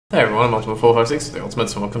Hey everyone, I'm Ultimate456, the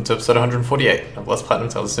Ultimates, and welcome to episode 148 of Let's Platinum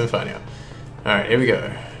Tales of Symphonia. Alright, here we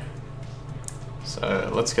go.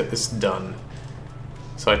 So, let's get this done.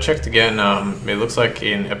 So I checked again, it looks like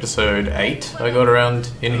in episode 8 I got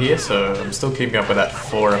around in here, so I'm still keeping up with that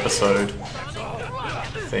 4 episode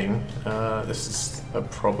thing. This is a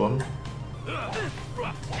problem.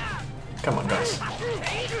 Come on guys.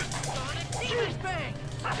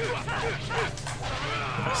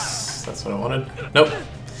 Yes, that's what I wanted. Nope.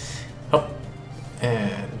 Up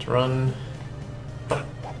and run. Up.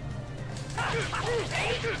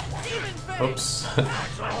 Oops.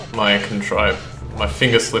 My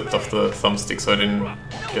finger slipped off the thumbstick, so I didn't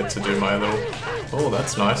get to do my little. Oh,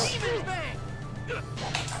 that's nice.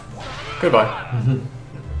 Goodbye.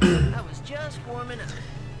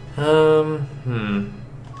 I'm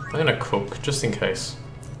gonna cook just in case.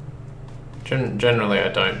 Generally I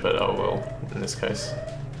don't, but I will in this case.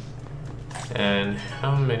 And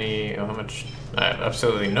how many, or how much? I have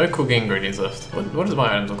absolutely no cooking ingredients left. What does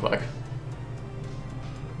my items look like?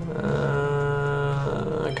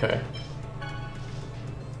 Okay.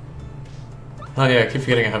 Oh yeah, I keep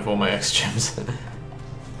forgetting I have all my X gems.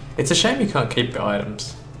 It's a shame you can't keep your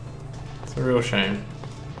items. It's a real shame.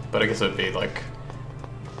 But I guess it would be like...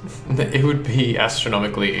 it would be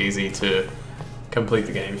astronomically easy to complete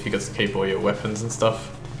the game if you got to keep all your weapons and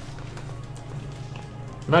stuff.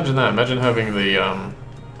 Imagine that, imagine having the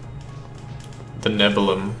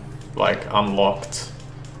Nebulum, like, unlocked,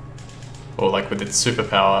 or like with its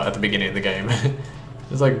superpower at the beginning of the game.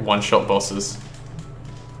 It's like one-shot bosses.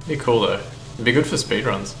 It'd be cool though. It'd be good for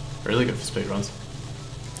speedruns, really good for speedruns.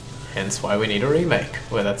 Hence why we need a remake,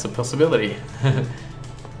 where that's a possibility.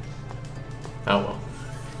 Oh well.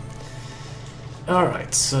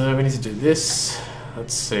 Alright, so we need to do this.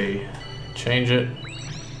 Let's see, change it.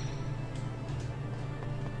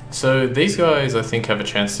 So these guys, I think, have a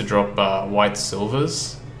chance to drop white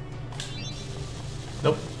silvers.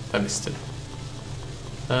 Nope, I missed it.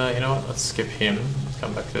 You know what, let's skip him. Let's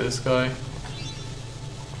come back to this guy.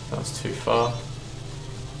 That was too far.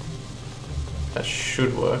 That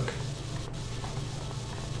should work.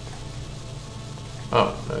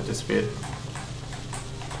 Oh, no, it disappeared.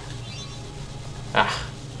 Ah,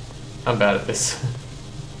 I'm bad at this.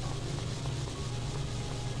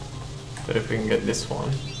 But if we can get this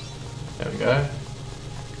one. There we go.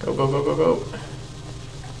 Go, go, go, go, go.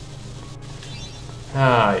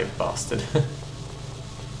 Ah, you bastard.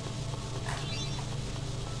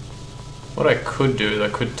 What I could do is I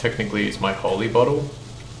could technically use my holy bottle.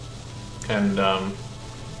 And,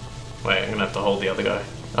 wait, I'm gonna have to hold the other guy.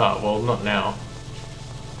 Ah, well, not now.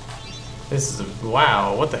 This is a...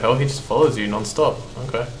 wow, what the hell? He just follows you non-stop.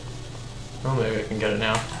 Okay. Well, maybe I can get it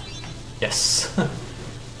now. Yes.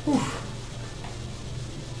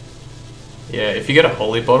 Yeah, if you get a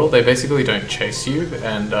holy bottle, they basically don't chase you,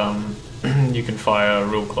 and you can fire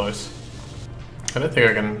real close. I don't think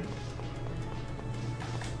I can...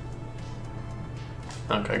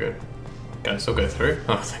 okay, good. Can I still go through?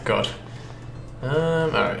 Oh, thank god.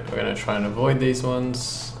 Alright, we're gonna try and avoid these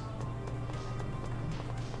ones.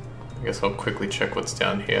 I guess I'll quickly check what's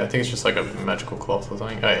down here. I think it's just like a magical cloth or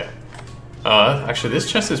something. Oh yeah. Actually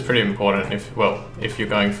this chest is pretty important if, well, if you're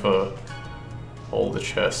going for all the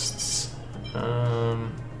chests. I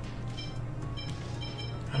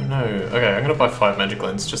don't know. Okay, I'm gonna buy 5 magic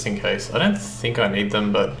lens just in case. I don't think I need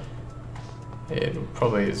them, but it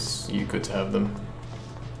probably is good to have them.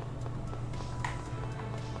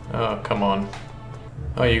 Oh, come on.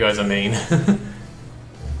 Oh, you guys are mean.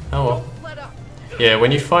 Oh well. Yeah,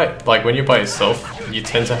 when you fight, like when you're by yourself, you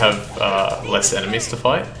tend to have less enemies to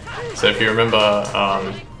fight. So if you remember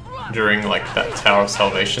during like that Tower of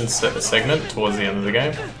Salvation segment towards the end of the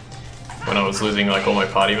game, when I was losing like all my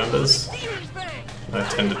party members, I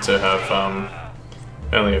tended to have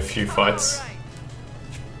only a few fights.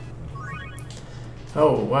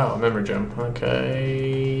 Oh wow, a memory gem.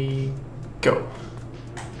 Okay, go.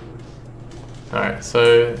 Alright,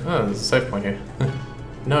 so there's a save point here.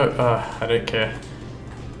 No, I don't care.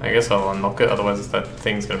 I guess I'll unlock it, otherwise that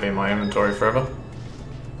thing's gonna be in my inventory forever.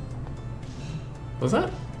 Was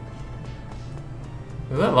that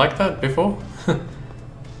like that before?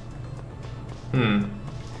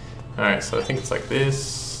 Alright, so I think it's like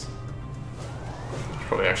this.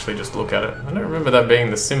 Probably actually just look at it. I don't remember that being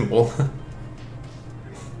the symbol.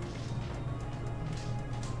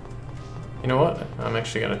 You know what? I'm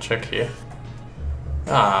actually gonna check here.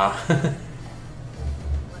 Ah.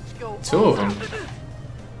 2 of them.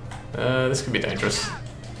 This could be dangerous.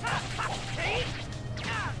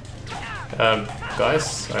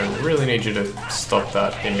 Guys, I really need you to stop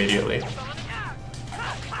that immediately.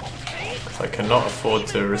 I cannot afford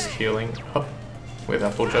to risk healing up with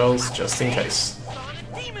apple gels just in case.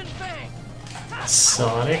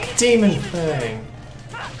 Sonic Demon Fang!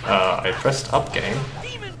 I pressed up game.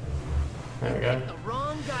 There we go.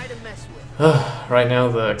 Right now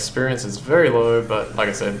the experience is very low, but like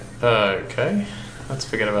I said, okay, let's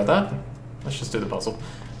forget about that. Let's just do the puzzle.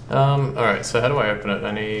 Alright, so how do I open it?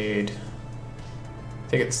 I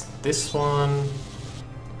think it's this one.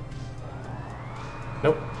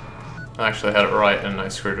 Nope. I actually had it right and I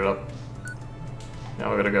screwed it up. Now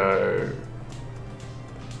we're gonna go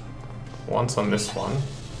once on this one.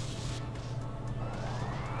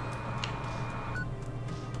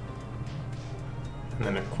 And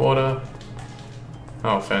then a quarter.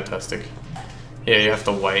 Oh, fantastic. Yeah, you have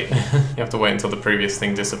to wait. You have to wait until the previous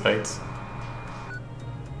thing dissipates.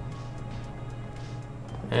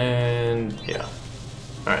 And yeah.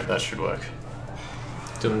 Alright, that should work.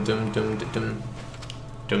 Dum dum dum dum dum.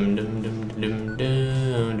 Dum dum dum dum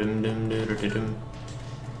dum dum dum dum dum.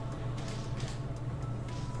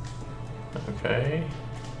 Okay.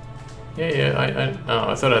 Yeah,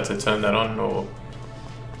 I thought I had to turn that on, or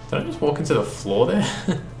did I just walk into the floor there?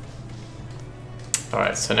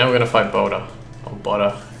 Alright, so now we're gonna fight Boulder. Or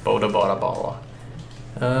Boulder.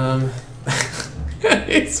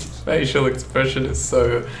 His facial expression is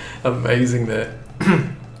so amazing there.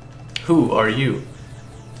 Who are you?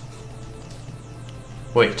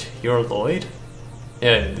 Wait, you're Lloyd?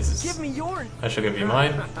 Yeah, this is... Give me your... I should give you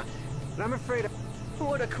mine. I'm afraid of...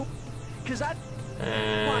 What a cool... Cause I...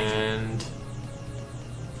 And...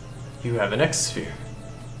 You have an X-Sphere.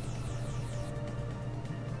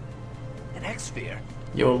 An X-Sphere?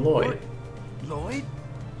 You're Lloyd. Lloyd?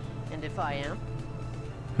 And if I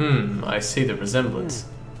am? I see the resemblance.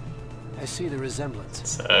 I see the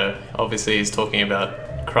resemblance. So, obviously he's talking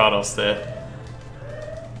about Kratos there.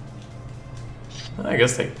 I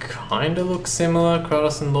guess they kinda look similar,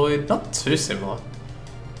 Kratos and Lloyd. Not too similar.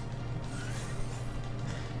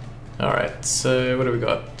 Alright, so what do we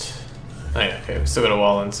got? Oh yeah, okay, we've still got a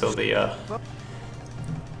while until the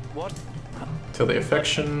What? till the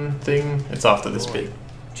affection thing. It's after this bit.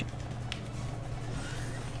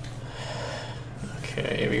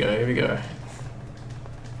 Okay, here we go.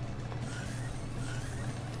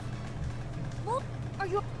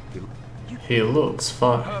 He looks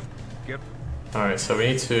fine. Alright, so we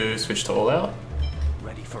need to switch to all out.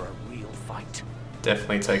 Ready for a real fight.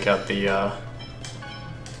 Definitely take out the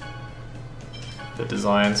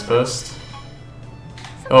designs first.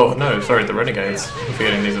 Oh no, sorry, the renegades. I'm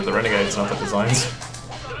forgetting these are the renegades, not the designs.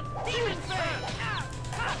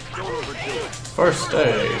 First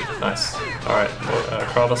aid, nice. Alright,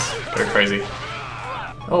 Kratos, go crazy.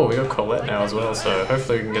 Oh, we got Colette now as well, so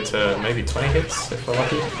hopefully we can get to maybe 20 hits if we're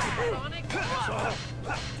lucky.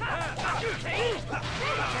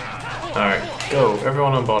 Alright, go,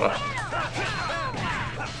 everyone on border.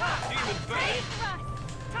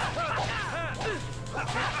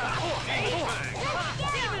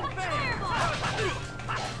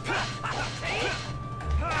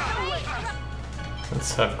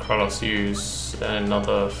 Let's have Kratos use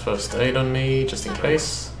another first aid on me, just in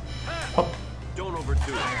case. Hop. Don't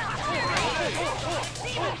overdo it.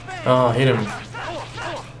 Oh, hit him.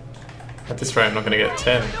 At this rate, I'm not going to get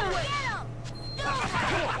 10.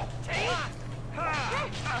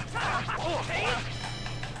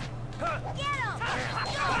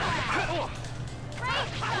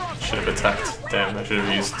 Should have attacked. Damn, I should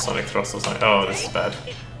have used Sonic Thrust or something. Oh, this is bad.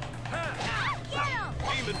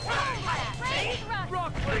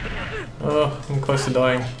 Oh, I'm close to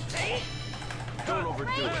dying.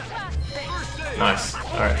 Nice.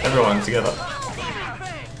 Alright, everyone together.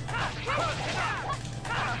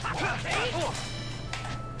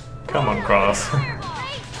 Come on, Kratos.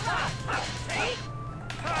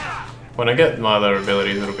 When I get my other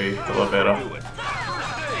abilities, it'll be a lot better.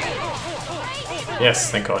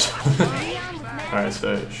 Yes, thank God. Alright,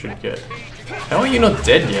 so it should get... How are you not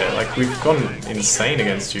dead yet? Like, we've gone insane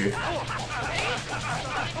against you.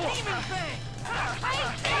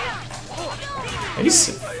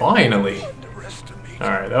 He's finally.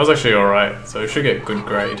 Alright, that was actually alright, so we should get good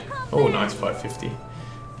grade. Oh, nice, 550.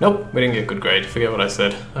 Nope, we didn't get good grade. Forget what I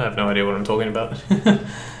said. I have no idea what I'm talking about.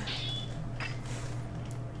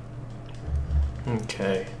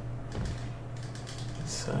 Okay.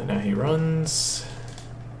 So now he runs.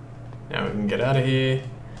 Now we can get out of here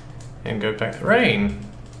and go back to Rain.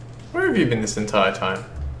 Where have you been this entire time?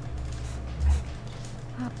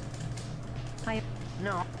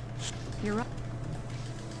 No, you're right.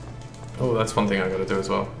 Oh, that's one thing I gotta do as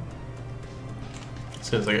well. As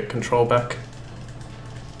soon as I get control back.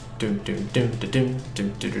 Doom doom doom doom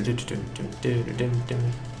doom doom doom doom doom doom doom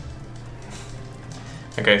doom.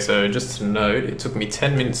 Okay, so just to note, it took me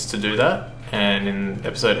 10 minutes to do that, and in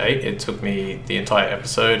episode 8 it took me the entire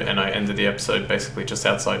episode, and I ended the episode basically just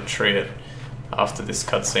outside Triet after this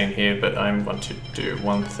cutscene here, but I want to do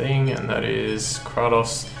one thing, and that is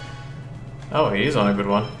Kratos. Oh, he is on a good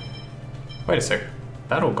one. Wait a sec.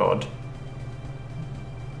 Battle God.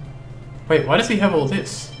 Wait, why does he have all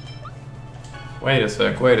this? Wait a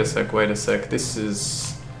sec, wait a sec, wait a sec. This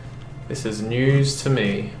is news to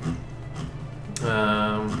me.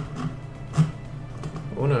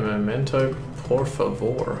 Uno momento, por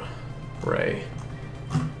favor. Ray.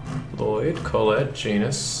 Lloyd, Colette,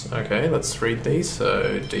 Genus. Okay, let's read these.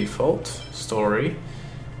 So, default, story.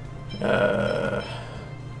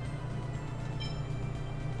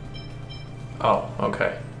 Oh,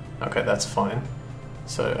 okay. Okay, that's fine.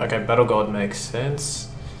 So, okay, Battle God makes sense.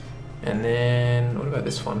 And then, what about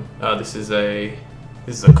this one? Oh, this is a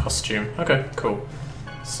costume. Okay, cool.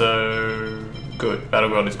 So, good. Battle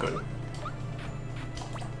God is good.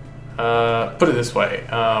 Put it this way.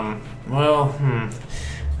 I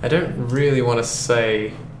don't really want to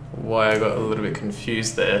say why I got a little bit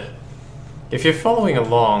confused there. If you're following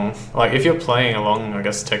along, like if you're playing along, I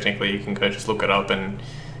guess technically you can go just look it up, and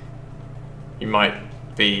you might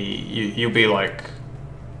be, you'll be like,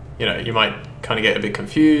 you know, you might kind of get a bit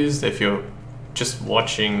confused. If you're just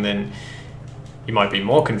watching, then you might be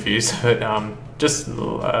more confused, but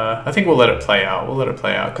I think we'll let it play out. We'll let it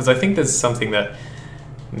play out, because I think there's something that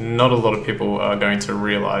not a lot of people are going to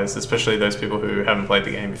realize, especially those people who haven't played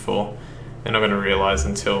the game before. They're not going to realize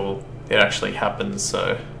until it actually happens,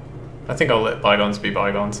 so I think I'll let bygones be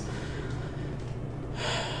bygones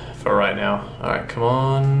for right now. Alright, come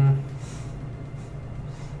on.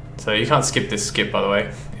 So you can't skip this skip, by the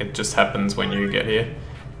way. It just happens when you get here.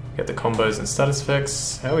 Get the combos and status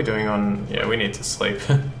effects. How are we doing on... Yeah, we need to sleep,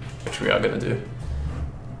 which we are going to do.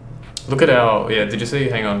 Look at our... Yeah, did you see?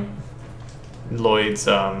 Hang on. Lloyd's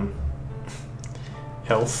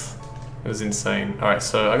health. It was insane. Alright,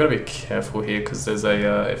 so I gotta be careful here because there's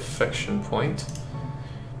a affection point.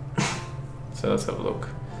 So let's have a look.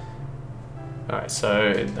 Alright, so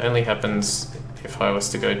it only happens if I was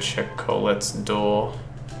to go check Colette's door,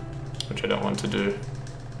 which I don't want to do.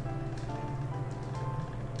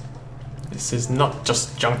 This is not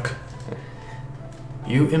just junk.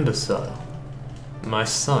 You imbecile. My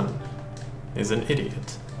son is an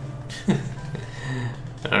idiot.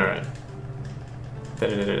 Alright.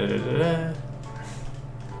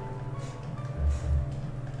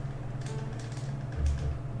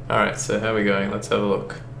 Alright, so how are we going? Let's have a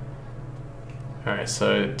look. Alright,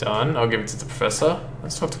 so done. I'll give it to the professor.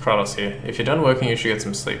 Let's talk to Kratos here. If you're done working, you should get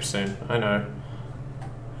some sleep soon. I know.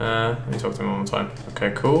 Let me talk to him one more time.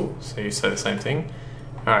 Okay, cool. So you say the same thing.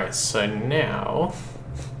 Alright, so now...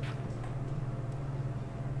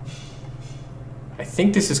 I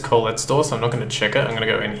think this is Colette's door, so I'm not going to check it. I'm going to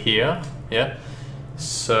go in here. Yeah.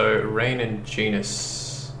 So, Rain and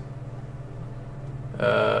Genus.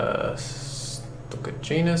 Look at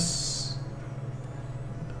Genus.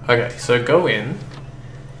 Okay, so go in.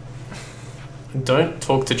 Don't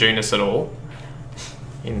talk to Genus at all.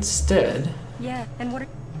 Instead... Yeah, and what are...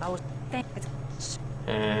 I was...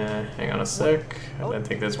 hang on a sec. I don't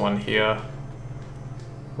think there's one here.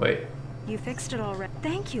 Wait. You fixed it already.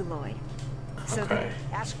 Thank you, Lloyd. So okay.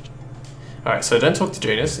 Alright, so don't talk to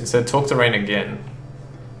Genus, instead talk to Rain again.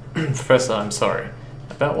 Professor, I'm sorry.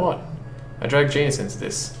 About what? I dragged Genus into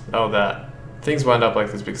this. Oh, that. Things wound up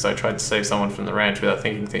like this because I tried to save someone from the ranch without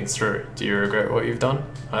thinking things through. Do you regret what you've done?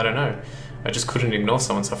 I don't know. I just couldn't ignore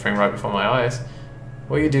someone suffering right before my eyes.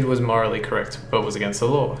 What you did was morally correct, but was against the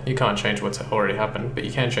law. You can't change what's already happened, but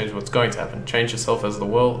you can change what's going to happen. Change yourself as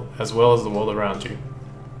well as the world around you.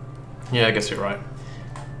 Yeah, I guess you're right.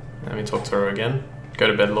 Let me talk to her again. Go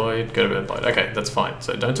to bed, Lloyd. Go to bed, Lloyd. Okay, that's fine.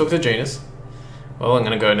 So don't talk to Genus. Well, I'm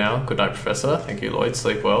gonna go now. Good night, Professor. Thank you, Lloyd.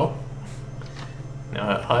 Sleep well. Now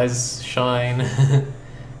her eyes shine.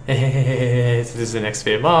 This is the next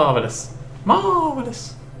sphere. Marvelous.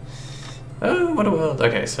 Marvelous. Oh, what a world.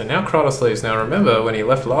 Okay, so now Kratos leaves. Now remember, when he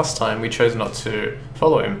left last time, we chose not to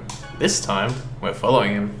follow him. This time, we're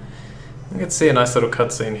following him. You can see a nice little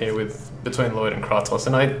cutscene here between Lloyd and Kratos,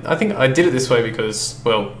 and I think I did it this way because,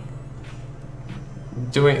 well,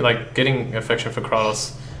 getting affection for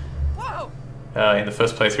Kratos in the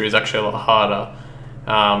first playthrough is actually a lot harder,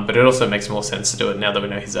 but it also makes more sense to do it now that we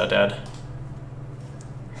know he's our dad.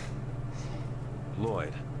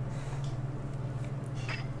 Lloyd,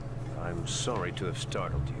 I'm sorry to have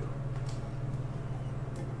startled you.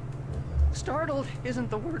 Startled isn't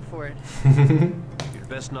the word for it. You'd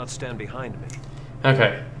best not stand behind me.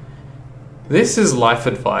 Okay. This is life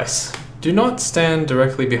advice. Do not stand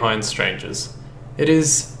directly behind strangers. It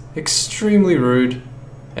is extremely rude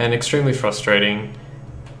and extremely frustrating,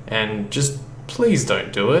 and just please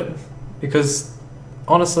don't do it, because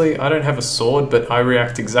honestly, I don't have a sword, but I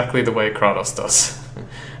react exactly the way Kratos does.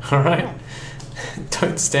 Alright?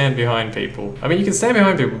 Don't stand behind people. I mean, you can stand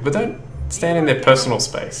behind people, but don't stand in their personal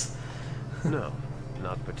space. No,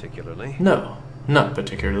 not particularly. No, not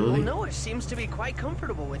particularly. Well, Noah seems to be quite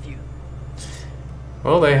comfortable with you.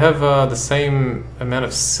 Well, they have the same amount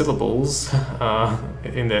of syllables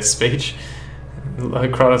in their speech. Like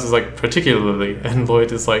Kratos is like particularly, and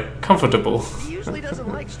Lloyd is like comfortable. He usually doesn't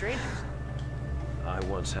like strangers. I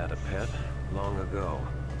once had a pet, long ago.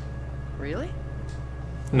 Really?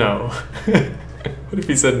 No. What if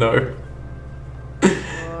he said no?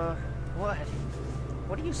 What?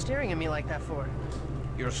 What are you staring at me like that for?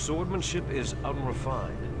 Your swordsmanship is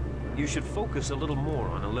unrefined. You should focus a little more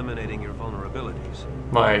on eliminating your vulnerabilities.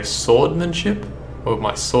 My swordmanship? Or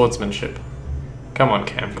my swordsmanship? Come on,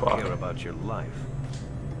 Cam You Clark. care about your life.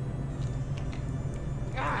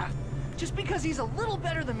 Ah! Just because he's a little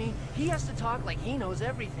better than me, he has to talk like he knows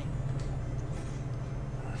everything.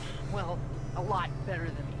 Well, a lot better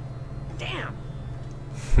than me. Damn!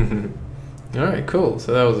 Alright, cool.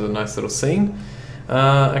 So that was a nice little scene.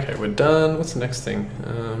 Okay, we're done. What's the next thing?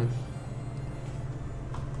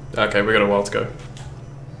 Okay, we got a while to go.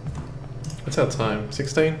 What's our time?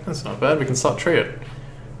 16? That's not bad. We can start Triot.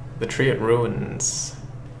 The Triot Ruins.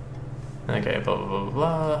 Okay, blah blah blah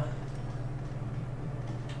blah.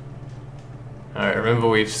 Alright, remember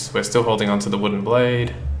we're still holding on to the wooden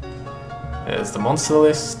blade. There's the monster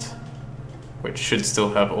list, which should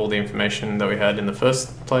still have all the information that we had in the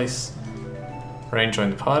first place. Rain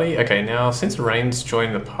joined the party. Okay, now since Rain's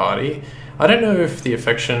joined the party, I don't know if the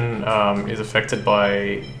affection is affected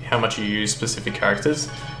by how much you use specific characters,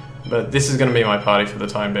 but this is going to be my party for the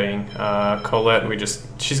time being. Colette,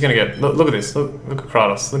 she's going to get, look at this, look at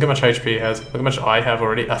Kratos, look how much HP he has, look how much I have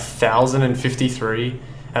already, 1053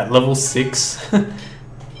 at level 6.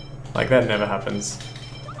 Like, that never happens.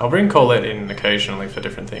 I'll bring Colette in occasionally for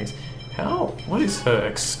different things. What is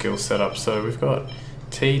her skill setup? So we've got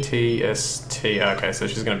T, T, S, T. Okay, so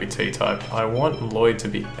she's going to be T-type. I want Lloyd to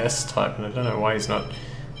be S-type, and I don't know why he's not.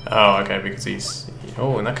 Oh, okay, because he's...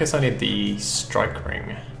 Oh, in that case I need the strike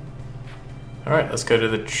ring. Alright, let's go to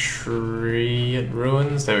the Triot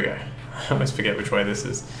Ruins. There we go. I always forget which way this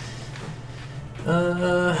is.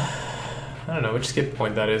 I don't know which skip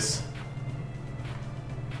point that is.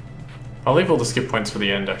 I'll leave all the skip points for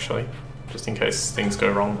the end, actually. Just in case things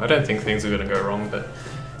go wrong. I don't think things are going to go wrong, but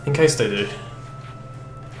in case they do.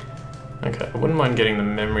 Okay, I wouldn't mind getting the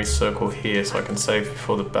memory circle here so I can save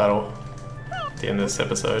before the battle at the end of this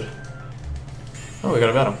episode. Oh, we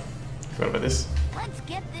got a battle. Forgot about this. Let's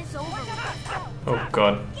get this over with. Oh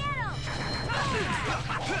god.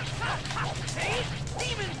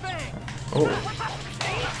 Oh.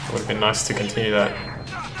 Would have been nice to continue that.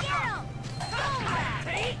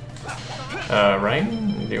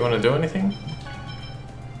 Rain, do you want to do anything?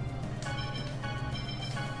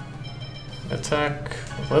 Attack.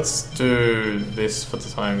 Let's do this for the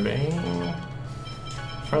time being.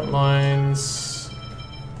 Front lines.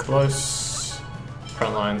 Close.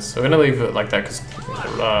 Front lines. So we're going to leave it like that because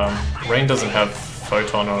Rain doesn't have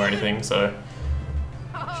photon or anything, so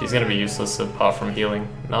she's going to be useless apart from healing.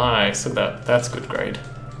 Nice, look at that. That's good grade.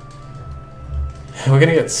 We're going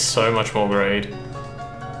to get so much more grade.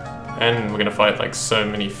 And we're going to fight like so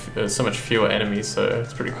much fewer enemies, so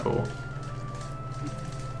it's pretty cool.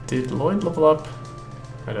 Did Lloyd level up?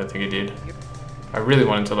 I don't think he did. I really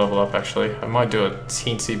wanted to level up actually. I might do a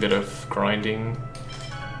teensy bit of grinding.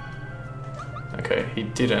 Okay, he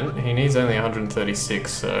didn't. He needs only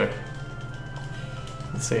 136, so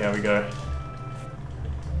let's see how we go.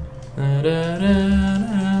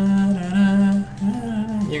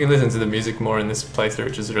 You can listen to the music more in this playthrough,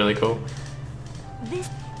 which is really cool.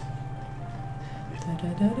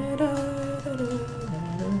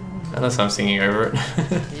 Unless I'm singing over it.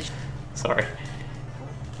 Sorry.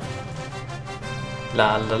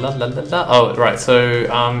 La la la la la la. Oh, right.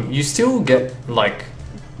 So you still get like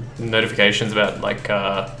notifications about like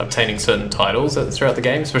obtaining certain titles throughout the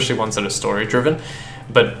game, especially ones that are story driven.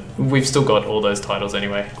 But we've still got all those titles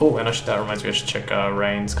anyway. Oh, and that reminds me, I should check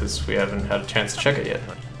Rain's because we haven't had a chance to check it yet.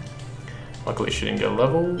 Luckily, she didn't get a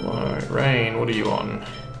level. Alright, Rain, what are you on?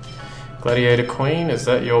 Gladiator Queen, is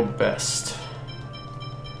that your best?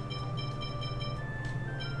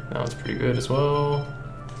 That one's pretty good as well.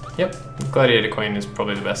 Yep, Gladiator Queen is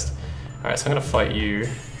probably the best. Alright, so I'm gonna fight you.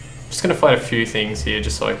 I'm just gonna fight a few things here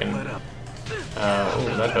just so I can...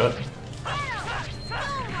 oh, that hurt.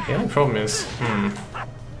 The only problem is...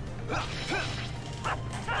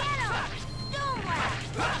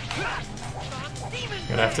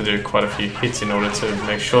 gonna have to do quite a few hits in order to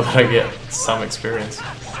make sure that I get some experience.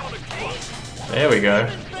 There we go.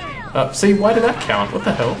 See, why did that count? What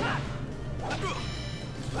the hell?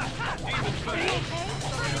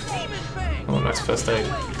 Oh, nice first aid.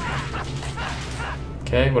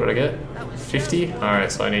 Okay, what did I get? 50?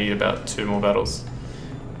 Alright, so I need about 2 more battles.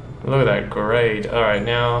 Look at that grade. Alright,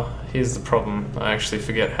 now here's the problem. I actually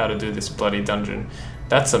forget how to do this bloody dungeon.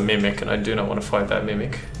 That's a mimic, and I do not want to fight that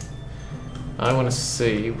mimic. I want to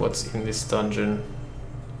see what's in this dungeon.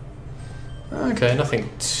 Okay, nothing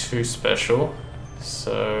too special.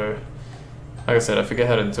 So, like I said, I forget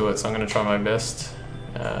how to do it, so I'm going to try my best.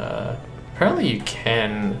 Apparently you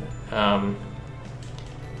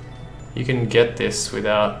can get this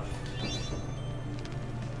without...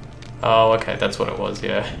 Oh, okay, that's what it was,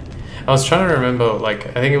 yeah. I was trying to remember, like,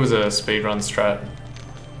 I think it was a speedrun strat.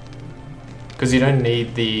 Because you don't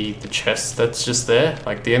need the chest that's just there.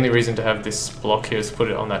 Like, the only reason to have this block here is to put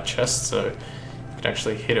it on that chest, so you can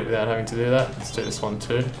actually hit it without having to do that. Let's do this one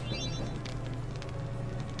too.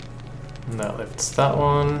 And that lifts that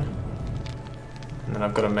one. And then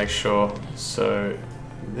I've got to make sure, so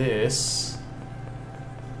this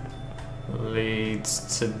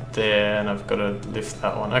leads to there, and I've got to lift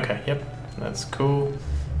that one. Okay, yep, that's cool.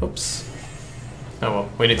 Oops. Oh well,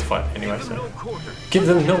 we need to fight anyway, so. Give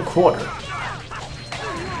them no quarter!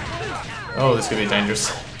 Oh, this could be dangerous.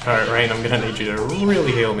 Alright, Rain, I'm gonna need you to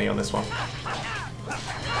really heal me on this one.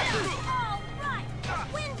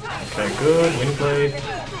 Okay, good. Windblade.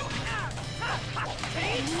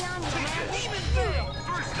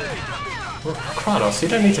 Well, Kratos, you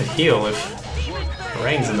don't need to heal if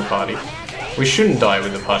Rain's in the party. We shouldn't die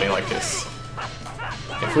with the party like this.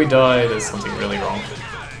 If we die, there's something really wrong.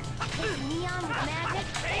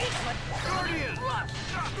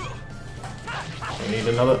 We need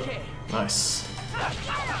another. Nice.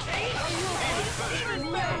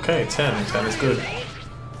 Okay, 10. 10 is good.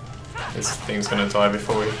 This thing's gonna die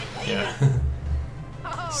before we... yeah.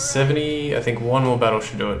 70, I think one more battle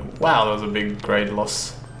should do it. Wow, that was a big grade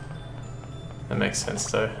loss. That makes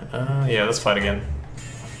sense though. Yeah, let's fight again.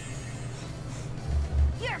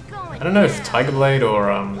 I don't know if Tiger Blade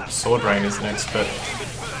or Sword Rain is next, but...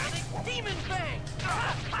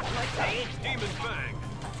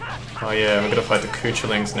 Oh yeah, we're gonna fight the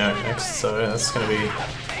Kuchelings now next, so that's gonna be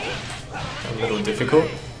a little difficult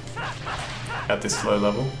at this low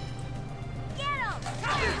level.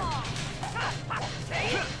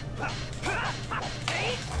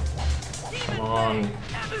 Come on.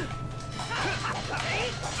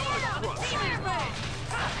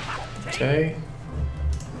 Okay.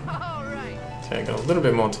 Okay, got a little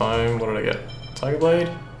bit more time. What did I get? Tiger Blade?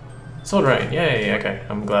 Sword Rain, yay, okay,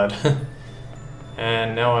 I'm glad.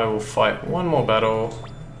 And now I will fight one more battle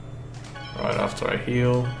right after I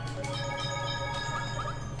heal.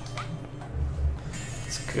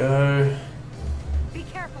 Let's go.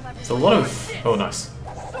 There's a lot of... oh, nice.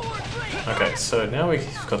 Okay, so now we've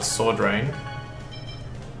got Sword Rain.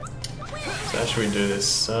 So how should we do this?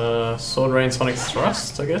 Sword Rain, Sonic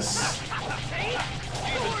Thrust, I guess?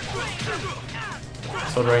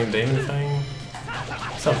 Sword Rain, Demon Fang?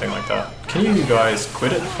 Something like that. Can you guys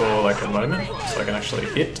quit it for like a moment so I can actually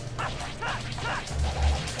hit?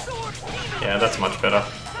 Yeah, that's much better.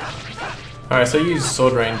 Alright, so use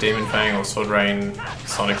Sword Rain, Demon Fang or Sword Rain,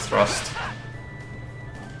 Sonic Thrust.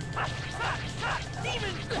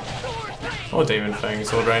 Or Demon Fang,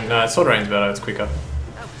 Sword Rain. No, Sword Rain's better, it's quicker.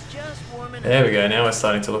 There we go, now we're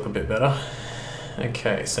starting to look a bit better.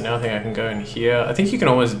 Okay, so now I think I can go in here. I think you can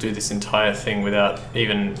always do this entire thing without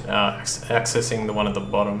even accessing the one at the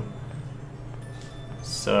bottom.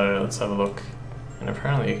 So let's have a look. And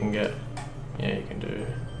apparently you can get... yeah, you can do...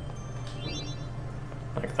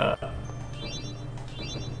 like that.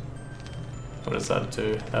 What does that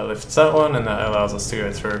do? That lifts that one and that allows us to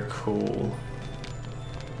go through. Cool.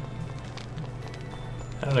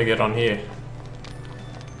 How did I get on here?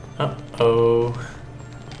 Uh-oh.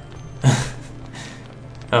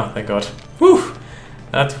 Oh, thank God. Whew!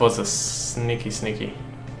 That was a sneaky.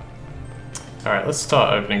 Alright, let's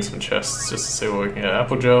start opening some chests just to see what we can get.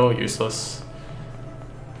 Apple gel, useless.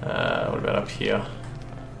 What about up here?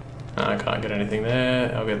 I can't get anything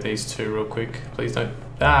there. I'll get these two real quick. Please don't...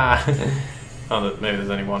 ah! Oh, maybe there's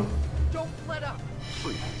only one. Don't let up.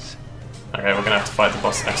 Please. Okay, we're gonna have to fight the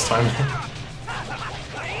boss next time.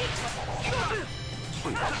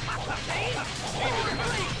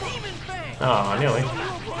 Ah, nearly.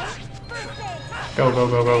 Go, go,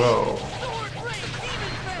 go, go, go.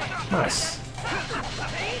 Nice.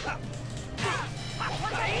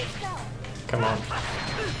 Come on.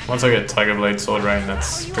 Once I get Tiger Blade, Sword Rain,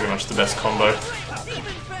 that's pretty much the best combo.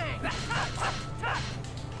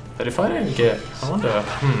 But if I don't get... I wonder...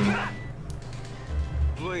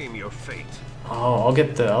 Blame your fate. Oh, I'll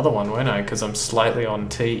get the other one, won't I? Because I'm slightly on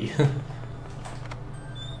T.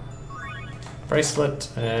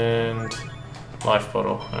 Bracelet and life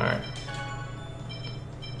bottle. Alright.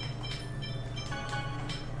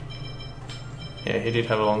 Yeah, he did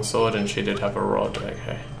have a long sword and she did have a rod.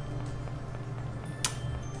 Okay.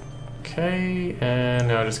 Okay, and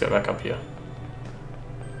now I just go back up here.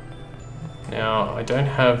 Now, I don't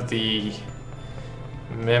have the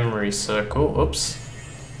memory circle. Oops.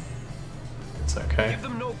 It's okay.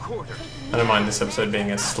 I don't mind this episode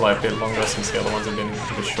being a slight bit longer since the other ones have been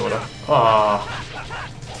a bit shorter. Ah.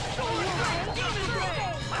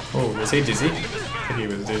 Oh, was he dizzy? I think he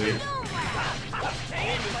was dizzy.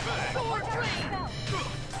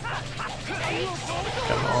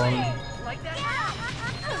 Come on.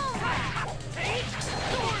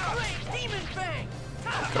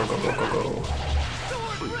 Go, go, go, go, go.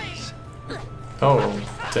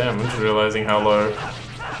 Oh, damn, I'm just realizing how low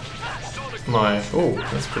my... Oh,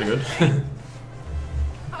 that's pretty good.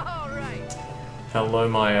 How low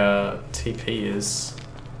my TP is.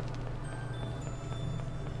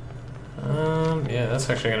 Yeah, that's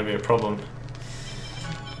actually going to be a problem.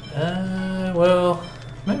 Well,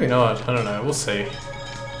 maybe not. I don't know. We'll see.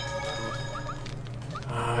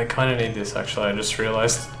 I kind of need this, actually. I just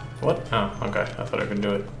realized... What? Oh, okay. I thought I could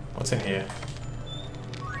do it. What's in here?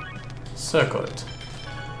 Circlet.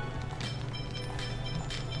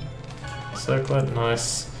 Circlet,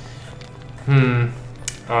 nice.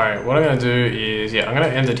 Alright, what I'm going to do is... Yeah, I'm going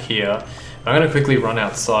to end it here. I'm going to quickly run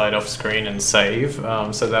outside off screen and save,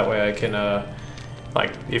 so that way I can,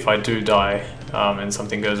 like, if I do die and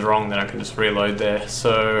something goes wrong, then I can just reload there.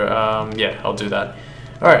 So, yeah, I'll do that.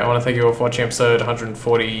 Alright, I want to thank you all for watching episode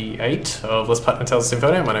 148 of Let's Platinum Tales of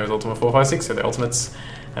Symphonia. My name is Ultima456, so the Ultimates,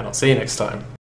 and I'll see you next time.